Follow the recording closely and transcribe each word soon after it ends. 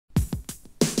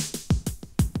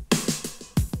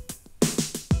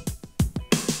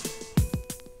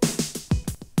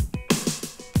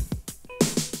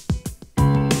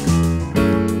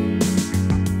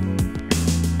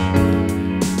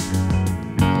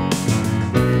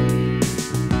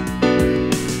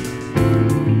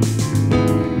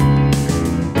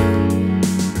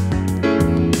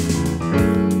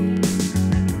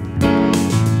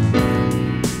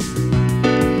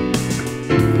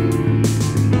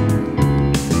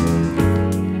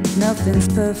Nothing's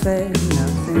perfect,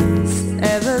 nothing's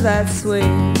ever that sweet.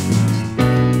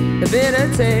 The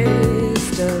bitter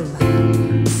taste of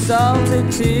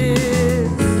salted tears.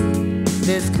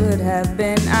 This could have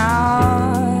been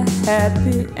our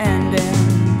happy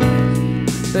ending,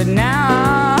 but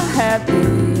now our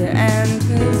happy end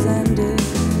has ended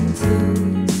in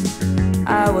tears.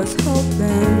 I was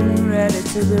hoping, ready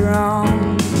to be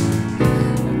wrong.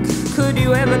 Could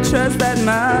you ever trust that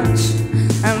much?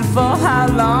 And for how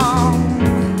long?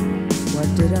 What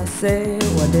did I say?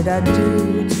 What did I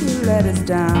do to let us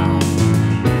down?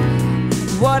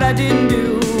 What I didn't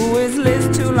do is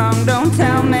list too long. Don't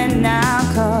tell me now,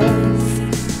 'cause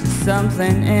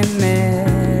something in me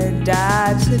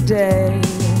died today.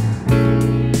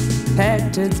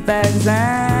 Packed its bags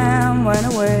and went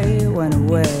away, went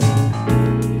away.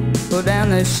 Pull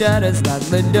down the shutters, lock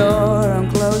the door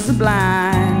and close the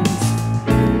blinds.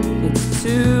 It's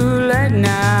too late now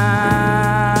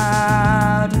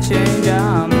to change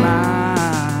our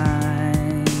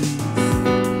minds.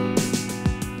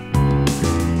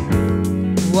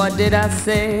 What did I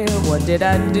say? What did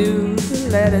I do to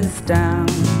let us down?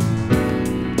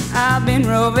 I've been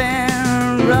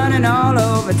roving, running all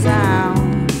over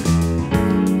town.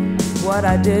 What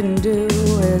I didn't do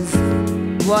is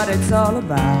what it's all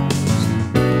about.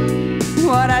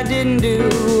 What I didn't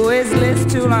do is list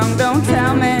too long. Don't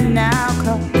tell me now,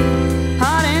 'cause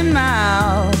heart in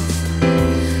mouth,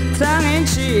 tongue in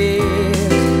cheek,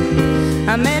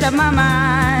 I made up my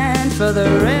mind for the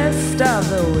rest of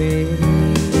the week.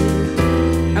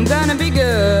 I'm gonna be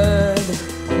good,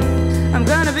 I'm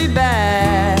gonna be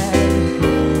bad,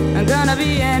 I'm gonna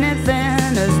be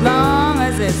anything as long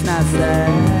as it's not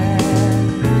sad.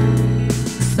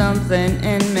 Something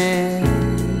in me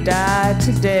died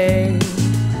today.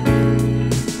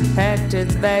 Packed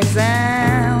its bags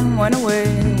and went away,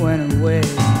 went away.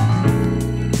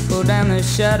 Pulled down the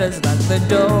shutters, locked the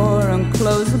door and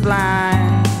closed the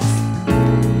blinds.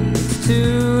 It's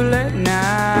too late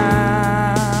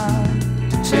now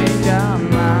to change our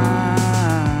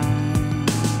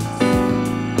minds.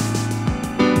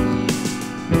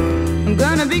 I'm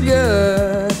gonna be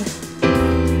good,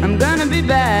 I'm gonna be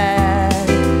bad,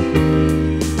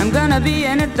 I'm gonna be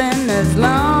anything as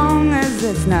long as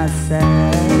it's not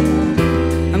sad.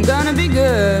 I'm gonna be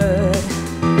good,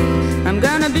 I'm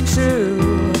gonna be true,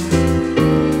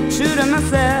 true to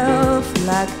myself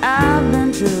like I've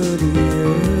been true to you.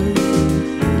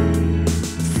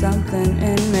 Something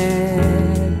in me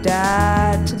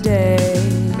died today.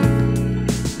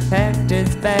 Packed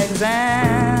its bags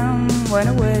and went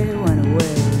away, went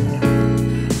away.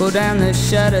 Pull down the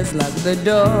shutters, lock the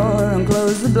door and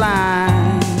close the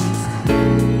blinds.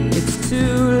 It's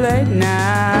too late now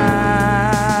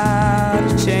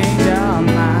to change our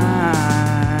minds.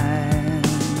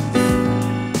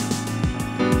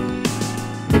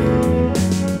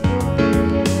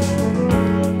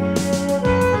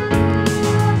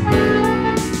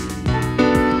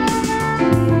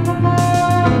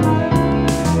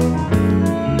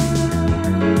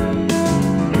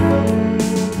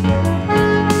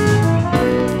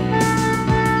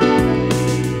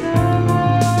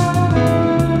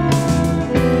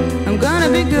 I'm gonna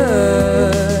be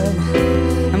good,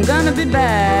 I'm gonna be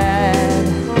bad,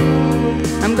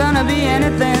 I'm gonna be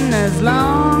anything as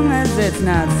long as it's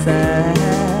not sad.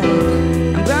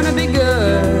 I'm gonna be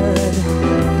good,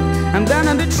 I'm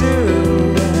gonna be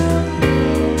true,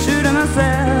 true to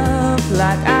myself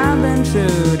like I've been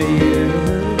true to you.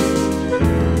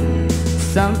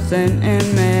 Something in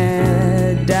me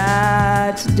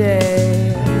died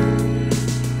today.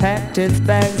 Packed its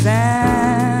bags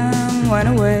and went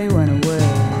away, went away.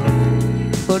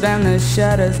 Pull down the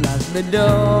shutters, lock the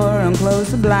door and close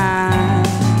the blinds.